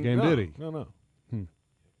well in that game, did he? No.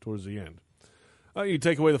 Towards the end. You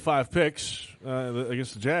take away the 5 picks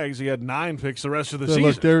against the Jags, he had 9 picks the rest of the season.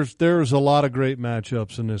 Look, there's a lot of great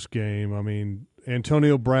matchups in this game. I mean,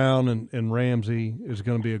 Antonio Brown and Ramsey is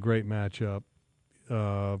going to be a great matchup.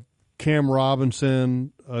 Cam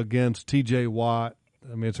Robinson against T.J. Watt.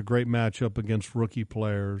 I mean, it's a great matchup against rookie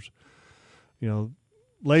players.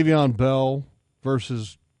 Le'Veon Bell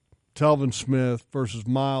versus Telvin Smith versus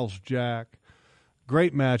Miles Jack.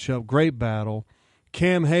 Great matchup, great battle.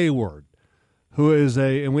 Cam Hayward, who is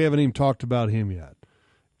and we haven't even talked about him yet.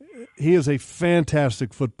 He is a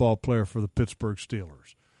fantastic football player for the Pittsburgh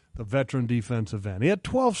Steelers, the veteran defensive end. He had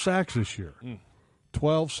 12 sacks this year.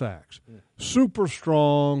 12 sacks. Super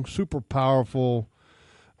strong, super powerful,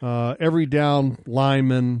 every down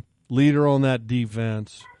lineman, leader on that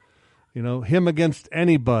defense. Him against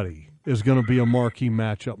anybody is going to be a marquee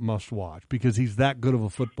matchup must watch because he's that good of a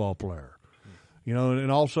football player. And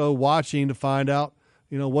also watching to find out,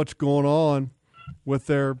 what's going on with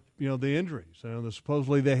their, the injuries.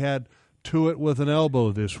 Supposedly they had Tuitt with an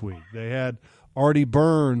elbow this week. They had Artie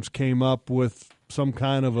Burns came up with some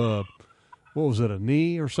kind of a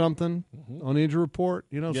knee or something on the injury report?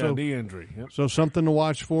 So knee injury. Yep. So something to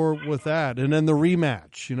watch for with that. And then the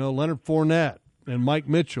rematch, Leonard Fournette and Mike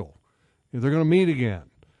Mitchell. They're going to meet again.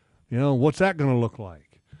 What's that going to look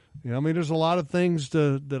like? There's a lot of things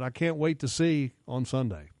that I can't wait to see on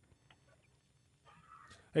Sunday.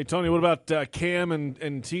 Hey, Tony, what about Cam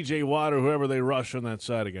and T.J. Watt or whoever they rush on that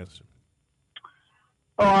side against him?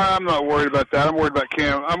 Oh, I'm not worried about that. I'm worried about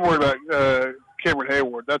Cam. I'm worried about Cameron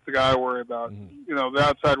Hayward. That's the guy I worry about. The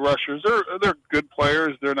outside rushers, they're good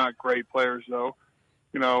players. They're not great players, though.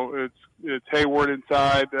 You know, it's Hayward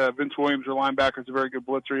inside. Vince Williams, your linebacker, is a very good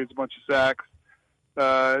blitzer. He has a bunch of sacks.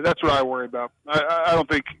 That's what I worry about. I don't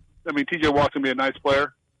think. I mean, T.J. Watt's gonna be a nice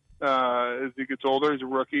player as he gets older. He's a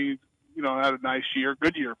rookie. You know, had a nice year,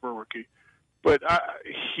 good year for a rookie. But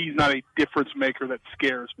he's not a difference maker that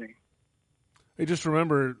scares me. Hey, just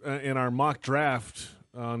remember in our mock draft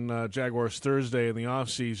on Jaguars Thursday in the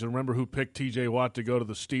offseason, remember who picked T.J. Watt to go to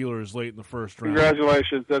the Steelers late in the first round.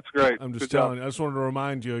 Congratulations. That's great. I'm just good telling job. you. I just wanted to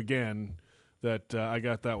remind you again that I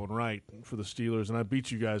got that one right for the Steelers, and I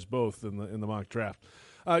beat you guys both in the mock draft.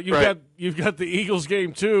 You've got the Eagles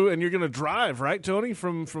game, too, and you're going to drive, right, Tony,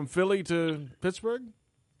 from Philly to Pittsburgh?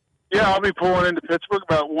 Yeah, I'll be pulling into Pittsburgh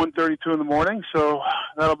about 1:32 in the morning, so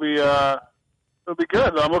that'll be it'll be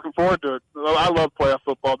good. I'm looking forward to it. I love playoff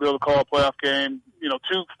football. Be able to call a playoff game, you know,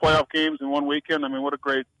 2 playoff games in one weekend. I mean, what a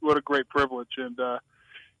great privilege, and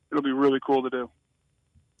it'll be really cool to do.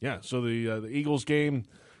 Yeah. So the Eagles game,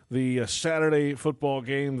 the Saturday football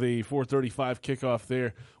game, the 4:35 kickoff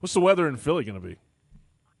there. What's the weather in Philly going to be?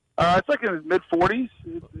 It's like in the mid-40s.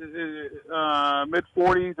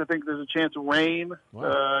 Mid-40s. I think there's a chance of rain.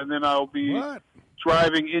 Wow. And then I'll be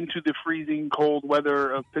driving into the freezing cold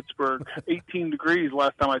weather of Pittsburgh. 18 degrees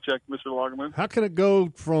last time I checked, Mr. Lagerman. How can it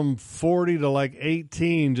go from 40 to like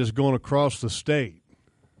 18 just going across the state?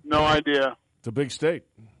 No idea. It's a big state.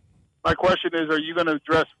 My question is, are you going to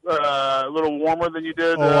dress a little warmer than you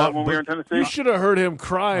did when we were in Tennessee? You should have heard him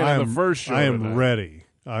crying on the first show. I am ready.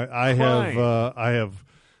 I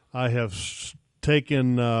have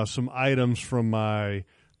taken some items from my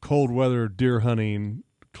cold weather deer hunting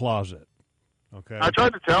closet. Okay. I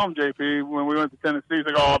tried to tell him, JP, when we went to Tennessee. He's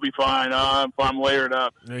like, "Oh, I'll be fine. I'm layered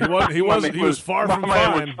up." Yeah, he was far from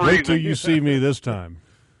fine. Wait till you see me this time.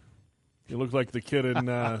 You look like the kid in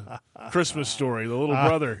Christmas Story, the little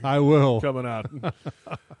brother. I will coming out.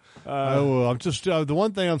 I will. I'm just the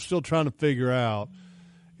one thing I'm still trying to figure out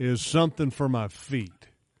is something for my feet.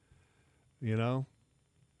 You know,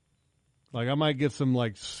 like I might get some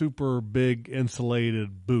like super big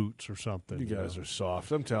insulated boots or something. You guys are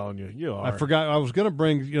soft. I'm telling you, you are. I forgot. I was going to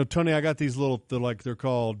bring. You know, Tony, I got these little. They're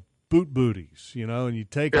called boot booties. You know, and you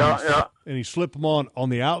take them and you slip them on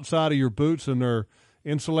the outside of your boots, and they're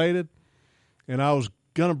insulated. And I was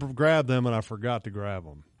going to grab them, and I forgot to grab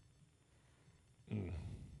them.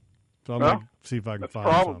 So I'm going to see if I can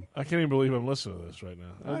find some. I can't even believe I'm listening to this right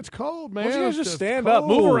now. It's cold, man. Why don't you guys just stand up,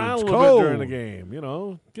 move around a little bit during the game? You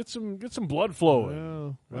know, get some blood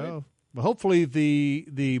flowing. Well, hopefully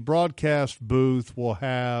the broadcast booth will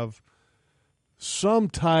have some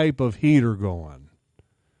type of heater going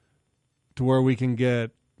to where we can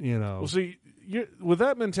get, you know. Well, see, with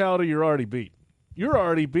that mentality, you're already beat. You're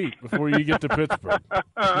already beat before you get to Pittsburgh.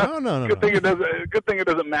 No. Good thing it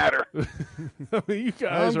doesn't matter. I mean, you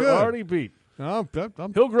guys are already beat.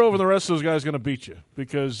 Hillgrove and the rest of those guys are going to beat you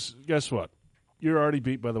because guess what? You're already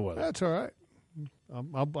beat by the weather. That's all right.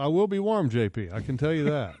 I will be warm, JP. I can tell you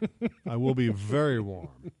that. I will be very warm.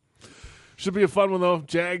 Should be a fun one, though.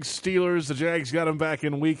 Jags, Steelers. The Jags got them back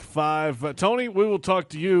in Week 5. Tony, we will talk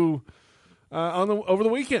to you over the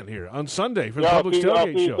weekend here on Sunday for the Publix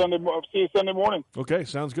Tailgate Show. I'll see you Sunday morning. Okay,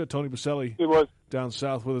 sounds good. Tony Baselli down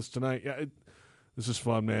south with us tonight. Yeah, this is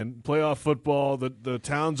fun, man. Playoff football, the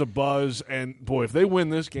town's abuzz, and boy, if they win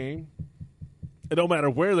this game, it don't matter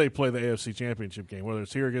where they play the AFC Championship game, whether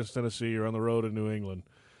it's here against Tennessee or on the road in New England.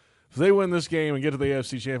 If they win this game and get to the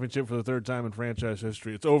AFC Championship for the third time in franchise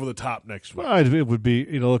history, it's over the top next week. Well, it would be,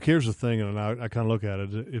 look, here's the thing, and I kind of look at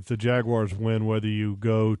it. If the Jaguars win, whether you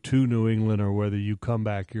go to New England or whether you come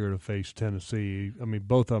back here to face Tennessee, I mean,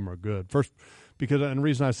 both of them are good. And the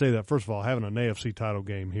reason I say that, first of all, having an AFC title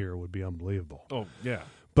game here would be unbelievable. Oh, yeah.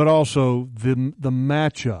 But also the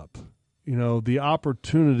matchup, the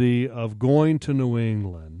opportunity of going to New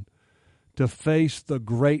England to face the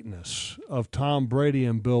greatness of Tom Brady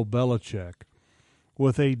and Bill Belichick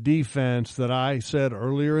with a defense that I said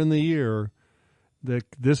earlier in the year that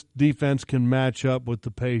this defense can match up with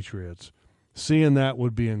the Patriots. Seeing that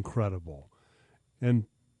would be incredible. And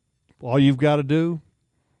all you've got to do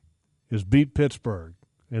is beat Pittsburgh,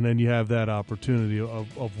 and then you have that opportunity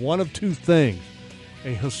of one of two things,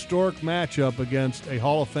 a historic matchup against a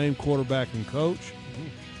Hall of Fame quarterback and coach,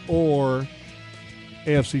 or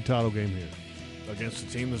AFC title game here. Against a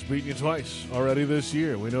team that's beaten you twice already this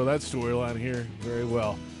year. We know that storyline here very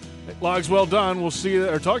well. Logs, well done. We'll see you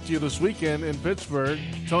or talk to you this weekend in Pittsburgh.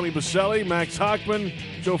 Tony Baselli, Max Hochman,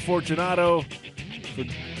 Joe Fortunato. For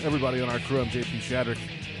everybody on our crew, I'm JP Shadrick.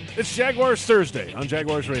 It's Jaguars Thursday on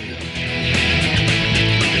Jaguars Radio.